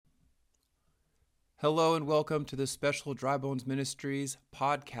Hello and welcome to the special Dry Bones Ministries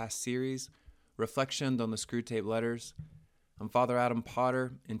podcast series, Reflections on the Screwtape Letters. I'm Father Adam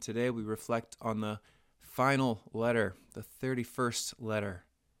Potter, and today we reflect on the final letter, the 31st letter,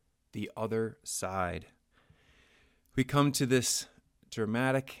 the other side. We come to this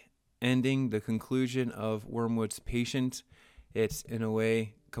dramatic ending, the conclusion of Wormwood's Patient. It's, in a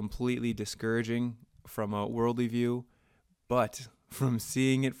way, completely discouraging from a worldly view, but from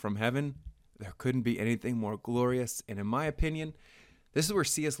seeing it from heaven, there couldn't be anything more glorious. And in my opinion, this is where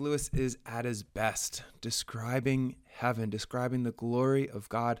C.S. Lewis is at his best, describing heaven, describing the glory of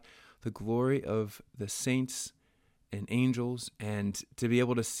God, the glory of the saints and angels, and to be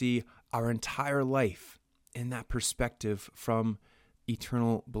able to see our entire life in that perspective from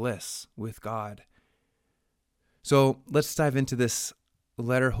eternal bliss with God. So let's dive into this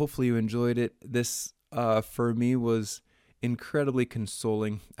letter. Hopefully you enjoyed it. This, for me, was incredibly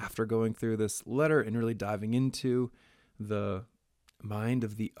consoling after going through this letter and really diving into the mind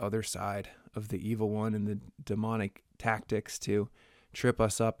of the other side of the evil one and the demonic tactics to trip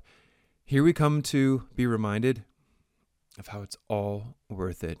us up. Here we come to be reminded of how it's all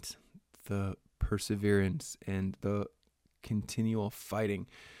worth it. The perseverance and the continual fighting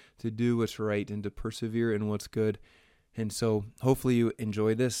to do what's right and to persevere in what's good. And so hopefully you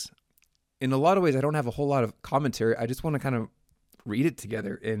enjoy this. In a lot of ways, I don't have a whole lot of commentary. I just want to kind of read it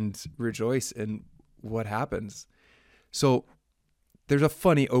together and rejoice in what happens. So there's a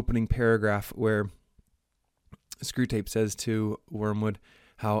funny opening paragraph where Screwtape says to Wormwood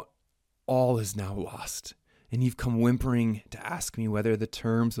how all is now lost, and you've come whimpering to ask me whether the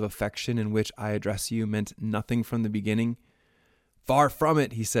terms of affection in which I address you meant nothing from the beginning. Far from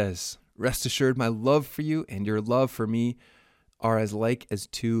it, he says. Rest assured, my love for you and your love for me are as like as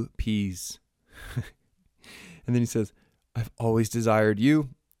two peas. And then he says, I've always desired you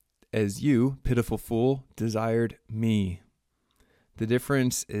as you, pitiful fool, desired me. The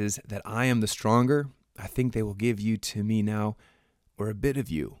difference is that I am the stronger. I think they will give you to me now, or a bit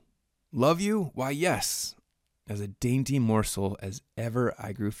of you. Love you? Why, yes, as a dainty morsel as ever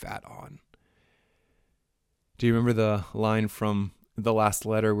I grew fat on. Do you remember the line from the last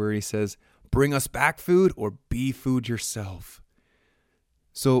letter where he says, bring us back food or be food yourself?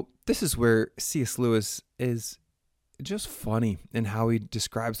 So this is where C.S. Lewis is just funny in how he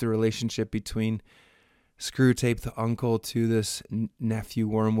describes the relationship between Screwtape, the uncle, to this nephew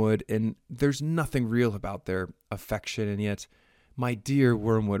Wormwood, and there's nothing real about their affection, and yet my dear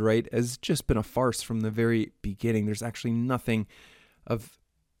Wormwood, right, has just been a farce from the very beginning. There's actually nothing of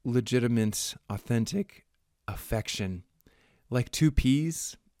legitimate, authentic affection. Like two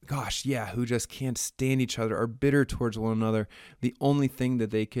peas, gosh, yeah, who just can't stand each other, are bitter towards one another. The only thing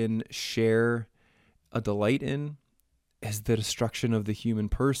that they can share a delight in is the destruction of the human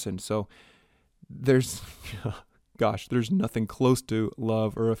person. So there's nothing close to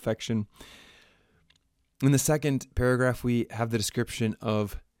love or affection. In the second paragraph, we have the description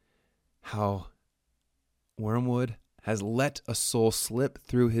of how Wormwood has let a soul slip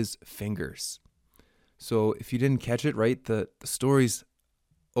through his fingers. So if you didn't catch it, right, the story's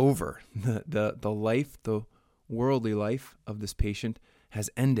over. The life, the worldly life of this patient has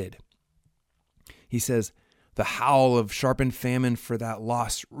ended. He says, the howl of sharpened famine for that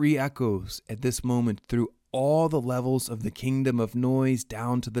loss re-echoes at this moment through all the levels of the kingdom of noise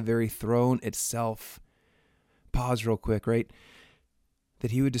down to the very throne itself. Pause real quick, right?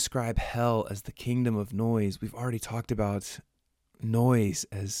 That he would describe hell as the kingdom of noise. We've already talked about noise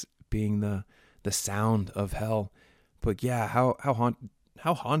as being the sound of hell. But yeah, how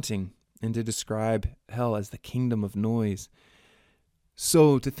haunting, and to describe hell as the kingdom of noise.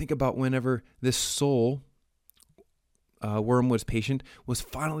 So to think about whenever this soul, Wormwood's patient, was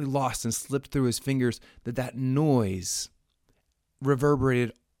finally lost and slipped through his fingers, that noise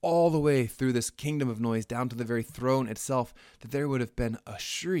reverberated all the way through this kingdom of noise down to the very throne itself, that there would have been a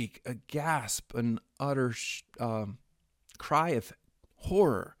shriek, a gasp, an utter cry of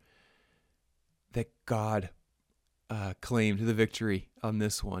horror that God claimed the victory on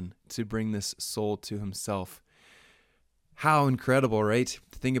this one to bring this soul to himself. How incredible, right?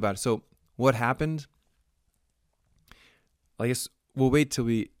 Think about it. So what happened? I guess we'll wait till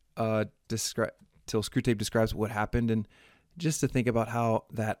we till Screwtape describes what happened, and just to think about how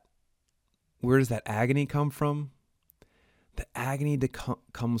where does that agony come from? The agony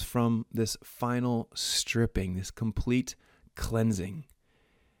comes from this final stripping, this complete cleansing.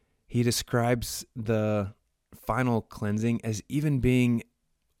 He describes the final cleansing as even being,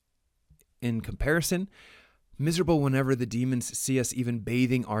 in comparison, miserable whenever the demons see us even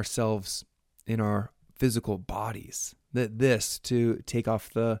bathing ourselves in our physical bodies. That this, to take off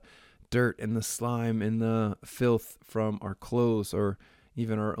the dirt and the slime and the filth from our clothes or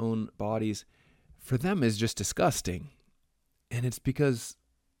even our own bodies, for them is just disgusting. And it's because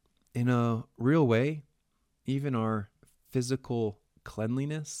in a real way, even our physical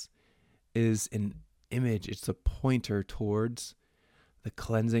cleanliness is an image. It's a pointer towards the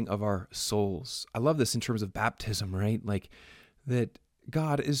cleansing of our souls. I love this in terms of baptism, right? Like that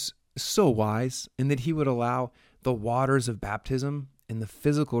God is so wise in that he would allow the waters of baptism and the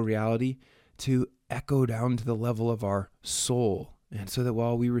physical reality to echo down to the level of our soul. And so that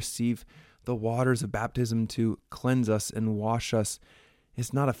while we receive the waters of baptism to cleanse us and wash us,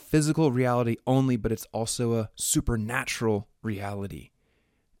 it's not a physical reality only, but it's also a supernatural reality.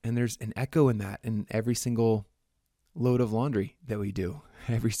 And there's an echo in that in every single load of laundry that we do,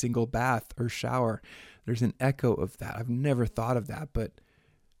 every single bath or shower. There's an echo of that. I've never thought of that, but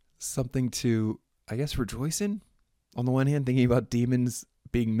something to, I guess, rejoice in. On the one hand, thinking about demons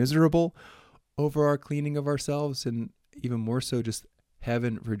being miserable over our cleaning of ourselves, and even more so just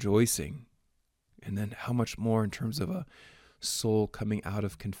heaven rejoicing. And then how much more in terms of a soul coming out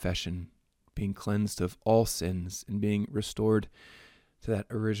of confession, being cleansed of all sins and being restored to that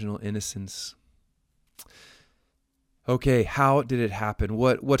original innocence. Okay, how did it happen?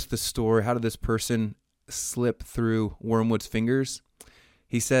 What's the story? How did this person slip through Wormwood's fingers?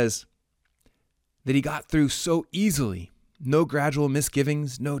 He says that he got through so easily. No gradual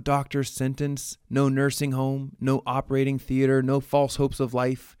misgivings, no doctor's sentence, no nursing home, no operating theater, no false hopes of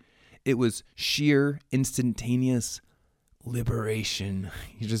life. It was sheer, instantaneous liberation.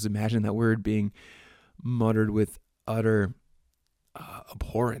 You just imagine that word being muttered with utter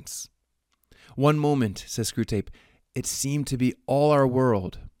abhorrence. One moment, says Screwtape, it seemed to be all our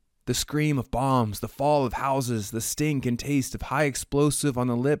world. The scream of bombs, the fall of houses, the stink and taste of high explosive on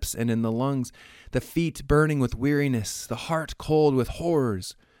the lips and in the lungs, the feet burning with weariness, the heart cold with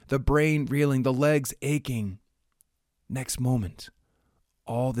horrors, the brain reeling, the legs aching. Next moment,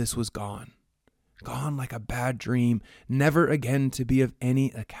 all this was gone. Gone like a bad dream, never again to be of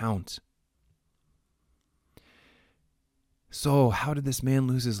any account. So, how did this man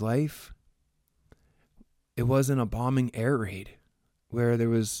lose his life? It wasn't a bombing air raid where there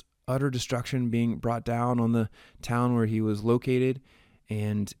was utter destruction being brought down on the town where he was located.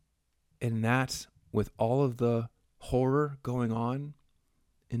 And in that, with all of the horror going on,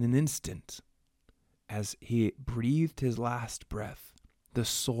 in an instant, as he breathed his last breath, the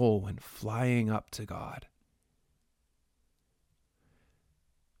soul went flying up to God.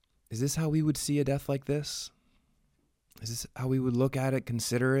 Is this how we would see a death like this? Is this how we would look at it,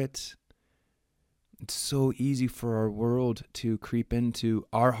 consider it? It's so easy for our world to creep into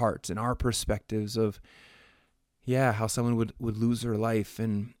our hearts and our perspectives of, how someone would lose their life.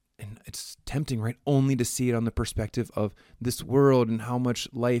 And it's tempting, right? Only to see it on the perspective of this world and how much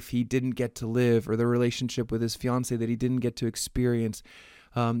life he didn't get to live, or the relationship with his fiance that he didn't get to experience,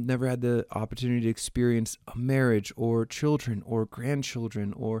 never had the opportunity to experience a marriage or children or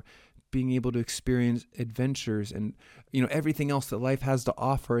grandchildren, or being able to experience adventures and, everything else that life has to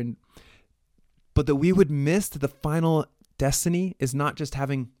offer. But that we would miss that the final destiny is not just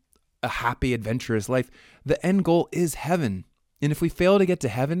having a happy, adventurous life. The end goal is heaven. And if we fail to get to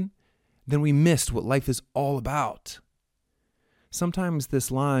heaven, then we missed what life is all about. Sometimes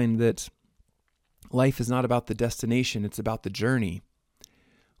this line that life is not about the destination, it's about the journey,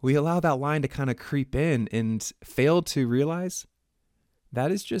 we allow that line to kind of creep in and fail to realize that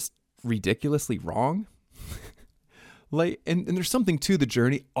is just ridiculously wrong. And there's something to the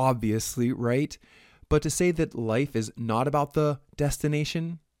journey, obviously, right? But to say that life is not about the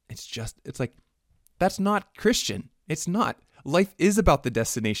destination, it's like, that's not Christian. It's not. Life is about the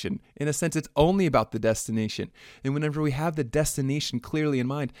destination. In a sense, it's only about the destination. And whenever we have the destination clearly in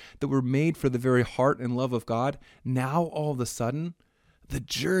mind, that we're made for the very heart and love of God, now all of a sudden, the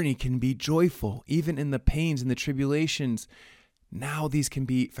journey can be joyful, even in the pains and the tribulations. Now these can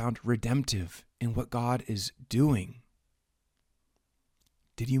be found redemptive in what God is doing.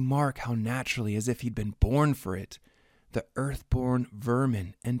 Did you mark how naturally, as if he'd been born for it, the earth-born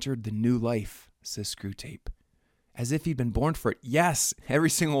vermin entered the new life, says Screwtape. As if he'd been born for it. Yes,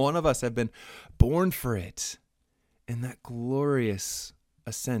 every single one of us have been born for it. In that glorious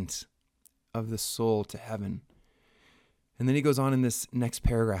ascent of the soul to heaven. And then he goes on in this next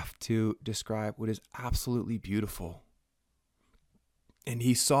paragraph to describe what is absolutely beautiful. And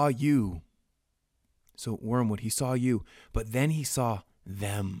he saw you. So Wormwood, he saw you, but then he saw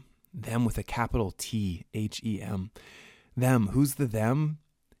them with a capital T, H-E-M. Them, who's the them?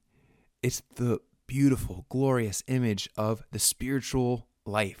 It's the beautiful, glorious image of the spiritual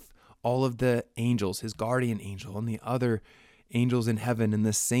life. All of the angels, his guardian angel and the other angels in heaven and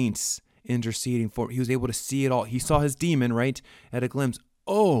the saints interceding for him. He was able to see it all. He saw his demon, right, at a glimpse.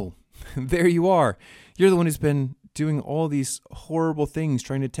 Oh, there you are. You're the one who's been doing all these horrible things,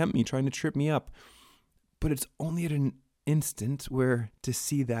 trying to tempt me, trying to trip me up. But it's only at an instant where to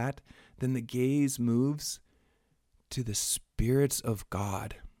see that, then the gaze moves to the spirits of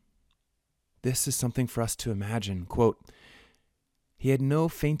God. This is something for us to imagine. Quote, "He had no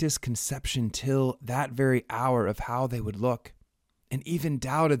faintest conception till that very hour of how they would look, and even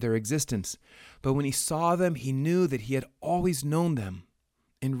doubted their existence. But when he saw them, he knew that he had always known them,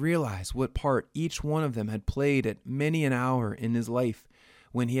 and realized what part each one of them had played at many an hour in his life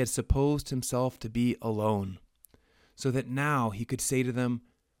when he had supposed himself to be alone, so that now he could say to them,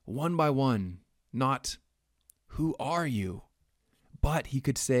 one by one, not, 'Who are you?' but he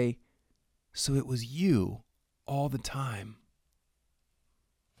could say, 'So it was you all the time.'"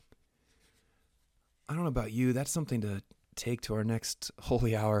 I don't know about you, that's something to take to our next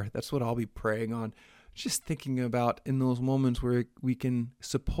holy hour. That's what I'll be praying on. Just thinking about in those moments where we can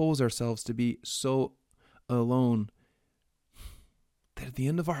suppose ourselves to be so alone that at the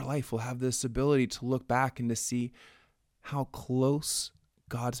end of our life, we'll have this ability to look back and to see how close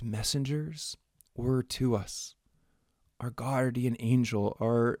God's messengers were to us. Our guardian angel,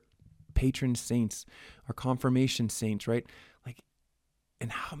 our patron saints, our confirmation saints, right?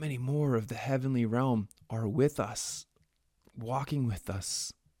 And how many more of the heavenly realm are with us, walking with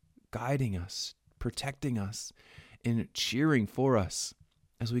us, guiding us, protecting us, and cheering for us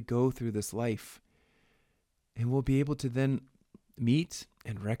as we go through this life. And we'll be able to then meet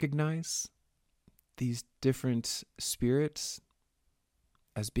and recognize these different spirits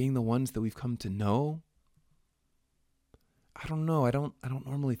as being the ones that we've come to know. I don't know. I don't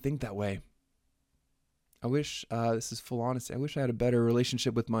normally think that way. I wish, this is full honesty, I wish I had a better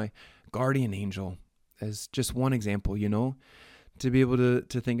relationship with my guardian angel as just one example, to be able to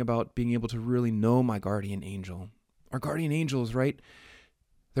think about being able to really know my guardian angel. Our guardian angels, right?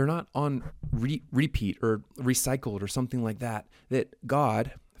 They're not on repeat or recycled or something like that. That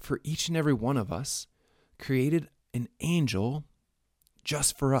God, for each and every one of us, created an angel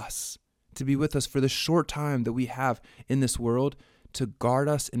just for us, to be with us for the short time that we have in this world, to guard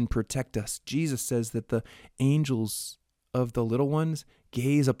us and protect us. Jesus says that the angels of the little ones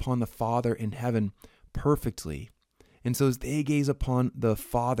gaze upon the Father in heaven perfectly. And so as they gaze upon the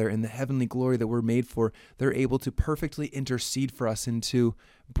Father and the heavenly glory that we're made for, they're able to perfectly intercede for us and to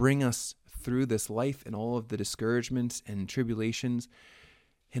bring us through this life and all of the discouragements and tribulations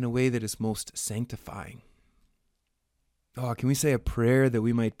in a way that is most sanctifying. Oh, can we say a prayer that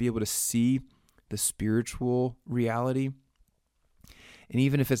we might be able to see the spiritual reality? And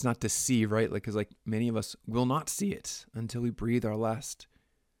even if it's not to see, right? Because many of us will not see it until we breathe our last.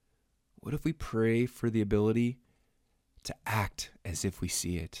 What if we pray for the ability to act as if we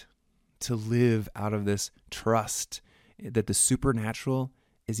see it, to live out of this trust that the supernatural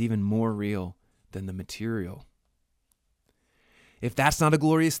is even more real than the material? If that's not a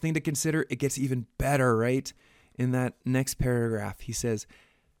glorious thing to consider, it gets even better, right? In that next paragraph, he says,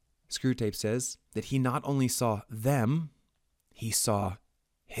 Screwtape says, that he not only saw them, he saw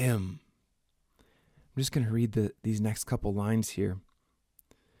him. I'm just going to read these next couple lines here.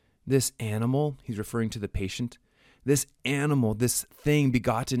 This animal, he's referring to the patient, this animal, this thing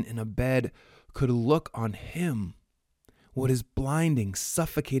begotten in a bed, could look on him. What is blinding,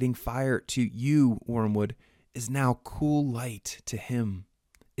 suffocating fire to you, Wormwood, is now cool light to him,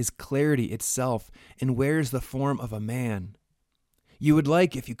 is clarity itself, and wears the form of a man. You would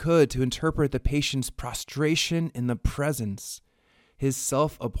like, if you could, to interpret the patient's prostration in the presence, his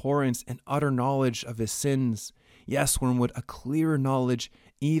self-abhorrence and utter knowledge of his sins. Yes, Wormwood, a clearer knowledge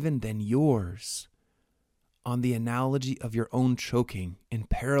even than yours, on the analogy of your own choking and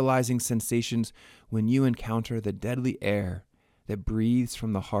paralyzing sensations when you encounter the deadly air that breathes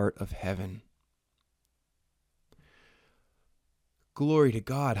from the heart of heaven. Glory to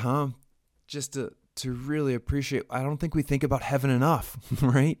God, huh? Just to really appreciate, I don't think we think about heaven enough,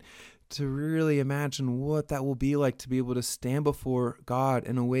 right? To really imagine what that will be like to be able to stand before God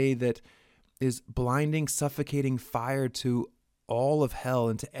in a way that is blinding, suffocating fire to all of hell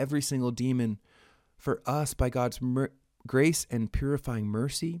and to every single demon. For us, by God's grace and purifying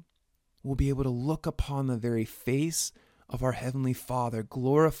mercy, we'll be able to look upon the very face of our Heavenly Father,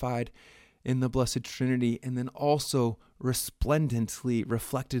 glorified in the Blessed Trinity, and then also resplendently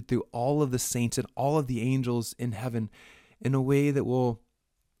reflected through all of the saints and all of the angels in heaven in a way that will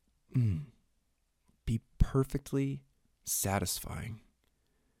be perfectly satisfying.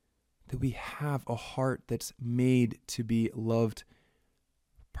 That we have a heart that's made to be loved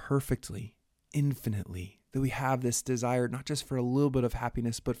perfectly, infinitely, that we have this desire, not just for a little bit of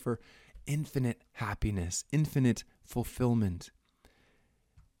happiness, but for infinite happiness, infinite fulfillment.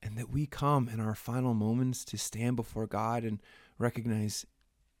 And that we come in our final moments to stand before God and recognize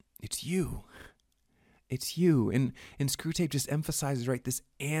it's you. It's you. And Screwtape just emphasizes, right, this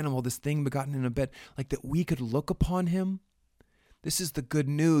animal, this thing begotten in a bed, like that we could look upon him. This is the good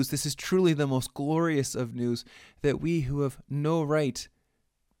news. This is truly the most glorious of news, that we who have no right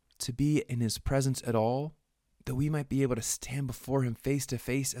to be in his presence at all, that we might be able to stand before him face to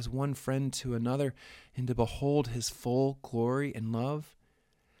face as one friend to another and to behold his full glory and love.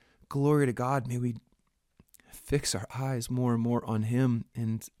 Glory to God. May we fix our eyes more and more on him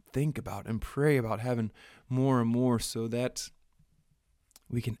and think about and pray about heaven more and more, so that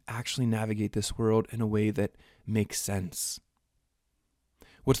we can actually navigate this world in a way that makes sense.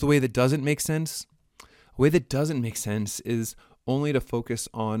 What's the way that doesn't make sense? A way that doesn't make sense is only to focus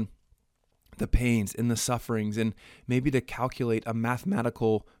on the pains and the sufferings, and maybe to calculate a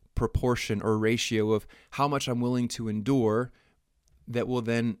mathematical proportion or ratio of how much I'm willing to endure that will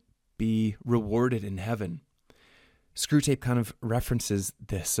then be rewarded in heaven. Screwtape kind of references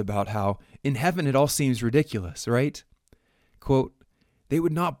this about how in heaven it all seems ridiculous, right? Quote, they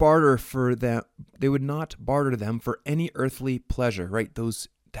would not barter them for any earthly pleasure, right?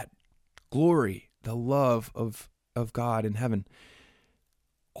 That glory, the love of God in heaven.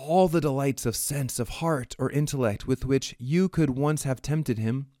 All the delights of sense, of heart, or intellect with which you could once have tempted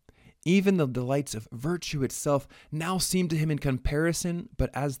him, even the delights of virtue itself, now seem to him in comparison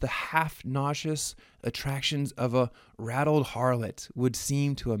but as the half-nauseous attractions of a rattled harlot would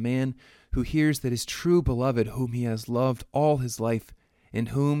seem to a man who hears that his true beloved, whom he has loved all his life, and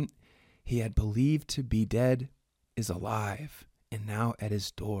whom he had believed to be dead, is alive and now at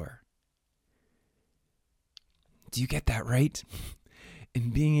his door. Do you get that, right?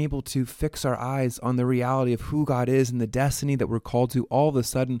 In being able to fix our eyes on the reality of who God is and the destiny that we're called to, all of a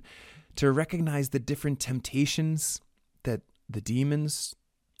sudden to recognize the different temptations that the demons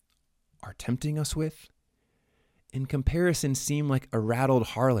are tempting us with, in comparison seem like a rattled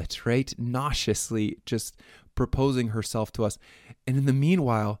harlot, right? Nauseously just proposing herself to us. And in the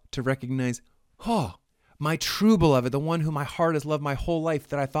meanwhile, to recognize, my true beloved, the one whom my heart has loved my whole life,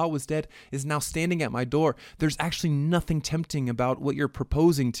 that I thought was dead, is now standing at my door. There's actually nothing tempting about what you're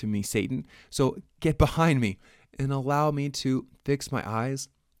proposing to me, Satan. So get behind me and allow me to fix my eyes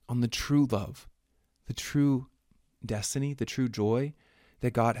on the true love, the true destiny, the true joy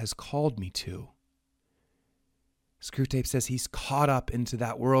that God has called me to. Screwtape says he's caught up into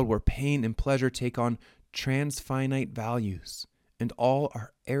that world where pain and pleasure take on transfinite values, and all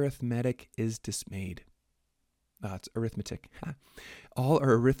our arithmetic is dismayed. It's arithmetic. All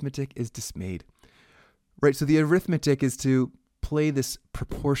our arithmetic is dismayed. Right, so the arithmetic is to play this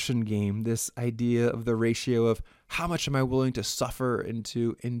proportion game, this idea of the ratio of how much am I willing to suffer and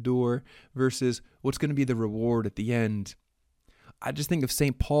to endure versus what's going to be the reward at the end. I just think of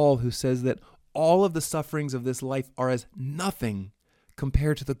St. Paul, who says that all of the sufferings of this life are as nothing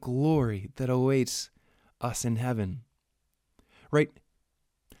compared to the glory that awaits us in heaven. Right?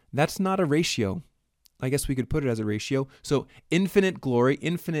 That's not a ratio. I guess we could put it as a ratio. So infinite glory,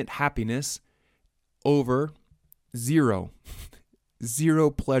 infinite happiness over zero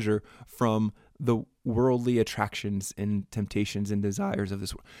pleasure from the worldly attractions and temptations and desires of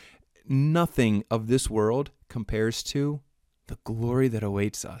this world. Nothing of this world compares to the glory that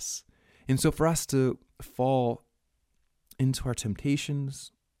awaits us. And so for us to fall into our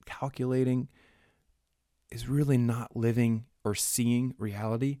temptations, calculating, is really not living or seeing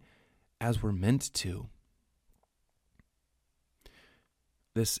reality as we're meant to.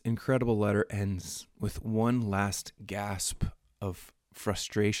 This incredible letter ends with one last gasp of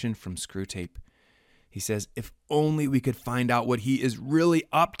frustration from Screwtape. He says, if only we could find out what he is really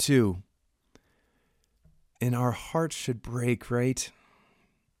up to. And our hearts should break, right?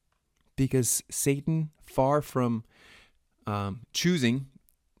 Because Satan, far from choosing,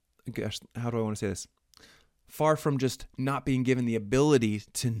 how do I want to say this? Far from just not being given the ability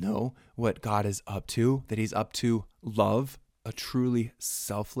to know what God is up to, that he's up to love, a truly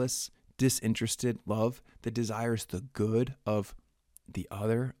selfless, disinterested love that desires the good of the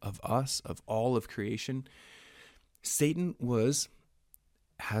other, of us, of all of creation. Satan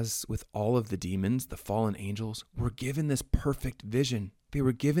as with all of the demons, the fallen angels, were given this perfect vision. They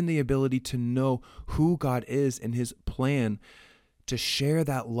were given the ability to know who God is and his plan to share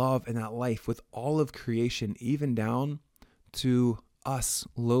that love and that life with all of creation, even down to us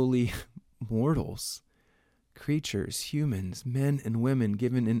lowly mortals, creatures, humans, men and women,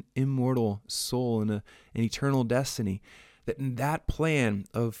 given an immortal soul and an eternal destiny. that in that plan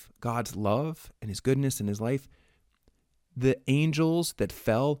of God's love and his goodness and his life, the angels that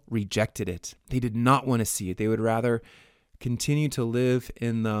fell rejected it. They did not want to see it. They would rather continue to live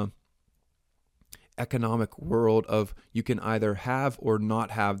in the economic world of you can either have or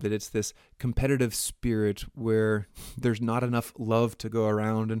not have, that it's this competitive spirit where there's not enough love to go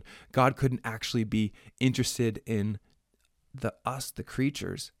around, and God couldn't actually be interested in the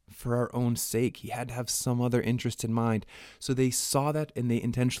creatures for our own sake. He had to have some other interest in mind. So they saw that and they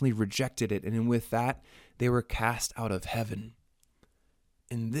intentionally rejected it. And with that, they were cast out of heaven.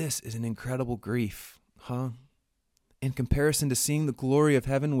 And this is an incredible grief, huh? In comparison to seeing the glory of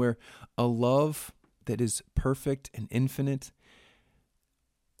heaven, where a love that is perfect and infinite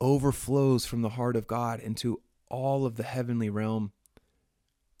overflows from the heart of God into all of the heavenly realm.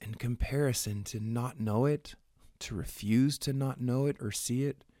 In comparison to not know it, to refuse to not know it or see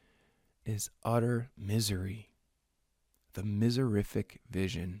it, is utter misery. The miserific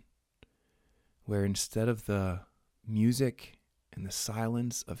vision, where instead of the music and the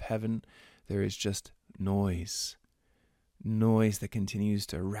silence of heaven, there is just noise that continues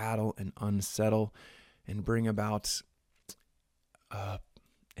to rattle and unsettle and bring about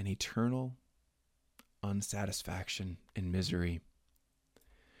an eternal unsatisfaction and misery.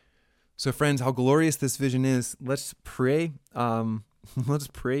 So friends, how glorious this vision is. Let's pray. Let's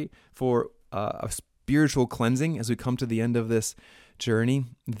pray for a spiritual cleansing as we come to the end of this journey,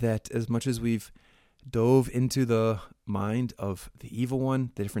 that as much as we've dove into the mind of the evil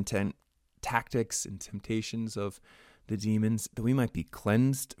one, the different tactics and temptations of the demons, that we might be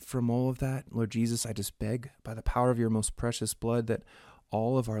cleansed from all of that. Lord Jesus, I just beg by the power of your most precious blood that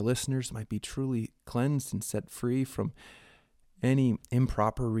all of our listeners might be truly cleansed and set free from any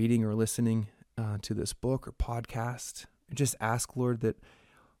improper reading or listening to this book or podcast. Just ask, Lord, that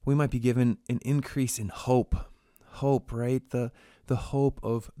we might be given an increase in hope, right? The hope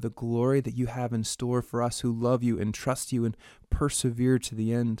of the glory that you have in store for us who love you and trust you and persevere to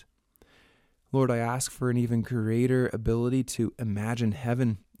the end. Lord, I ask for an even greater ability to imagine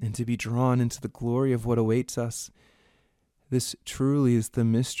heaven and to be drawn into the glory of what awaits us. This truly is the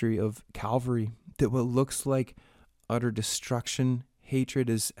mystery of Calvary, that what looks like utter destruction, hatred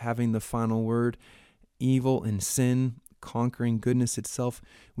is having the final word, evil and sin conquering goodness itself,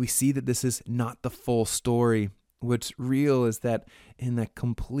 we see that this is not the full story. What's real is that in that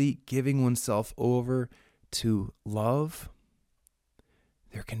complete giving oneself over to love,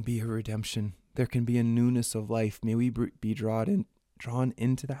 there can be a redemption. There can be a newness of life. May we be drawn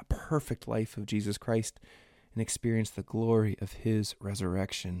into that perfect life of Jesus Christ and experience the glory of his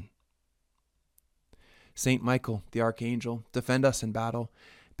resurrection. Saint Michael, the archangel, defend us in battle.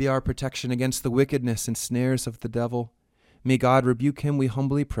 Be our protection against the wickedness and snares of the devil. May God rebuke him, we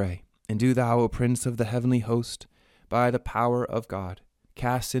humbly pray. And do thou, O Prince of the heavenly host, by the power of God,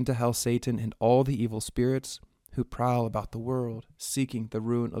 cast into hell Satan and all the evil spirits who prowl about the world, seeking the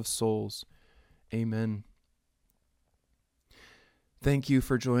ruin of souls. Amen. Thank you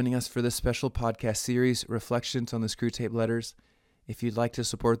for joining us for this special podcast series, Reflections on the Screwtape Letters. If you'd like to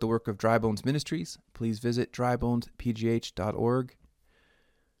support the work of Dry Bones Ministries, please visit drybonespgh.org.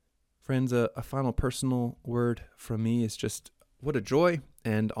 Friends, a final personal word from me is just what a joy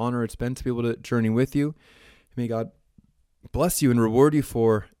and honor it's been to be able to journey with you. May God bless you and reward you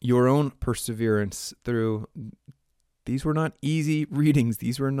for your own perseverance through. These were not easy readings.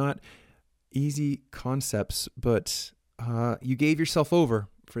 These were not easy concepts, but you gave yourself over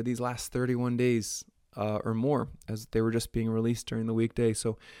for these last 31 days or more, as they were just being released during the weekday.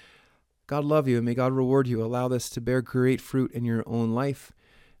 So God love you and may God reward you. Allow this to bear great fruit in your own life.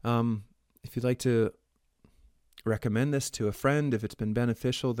 If you'd like to recommend this to a friend, if it's been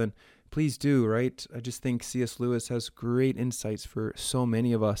beneficial, then please do, right? I just think C.S. Lewis has great insights for so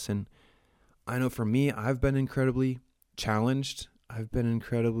many of us. And I know for me, I've been incredibly challenged. I've been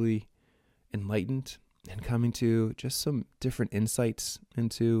incredibly enlightened and coming to just some different insights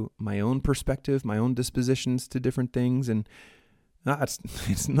into my own perspective, my own dispositions to different things. And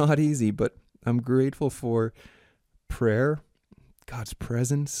it's not easy, but I'm grateful for prayer, God's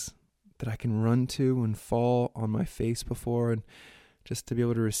presence that I can run to and fall on my face before, and just to be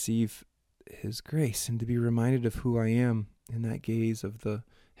able to receive his grace and to be reminded of who I am in that gaze of the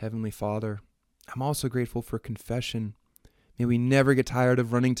Heavenly Father. I'm also grateful for confession. May we never get tired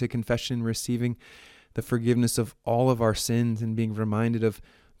of running to confession, receiving the forgiveness of all of our sins and being reminded of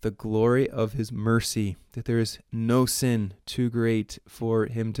the glory of his mercy, that there is no sin too great for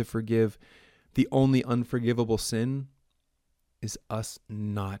him to forgive. The only unforgivable sin is us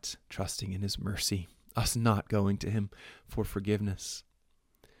not trusting in his mercy, us not going to him for forgiveness.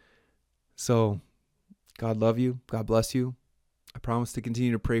 So God love you. God bless you. I promise to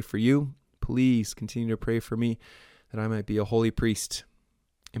continue to pray for you. Please continue to pray for me that I might be a holy priest.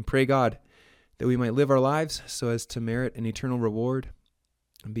 And pray God that we might live our lives so as to merit an eternal reward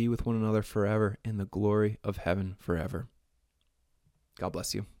and be with one another forever in the glory of heaven forever. God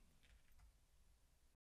bless you.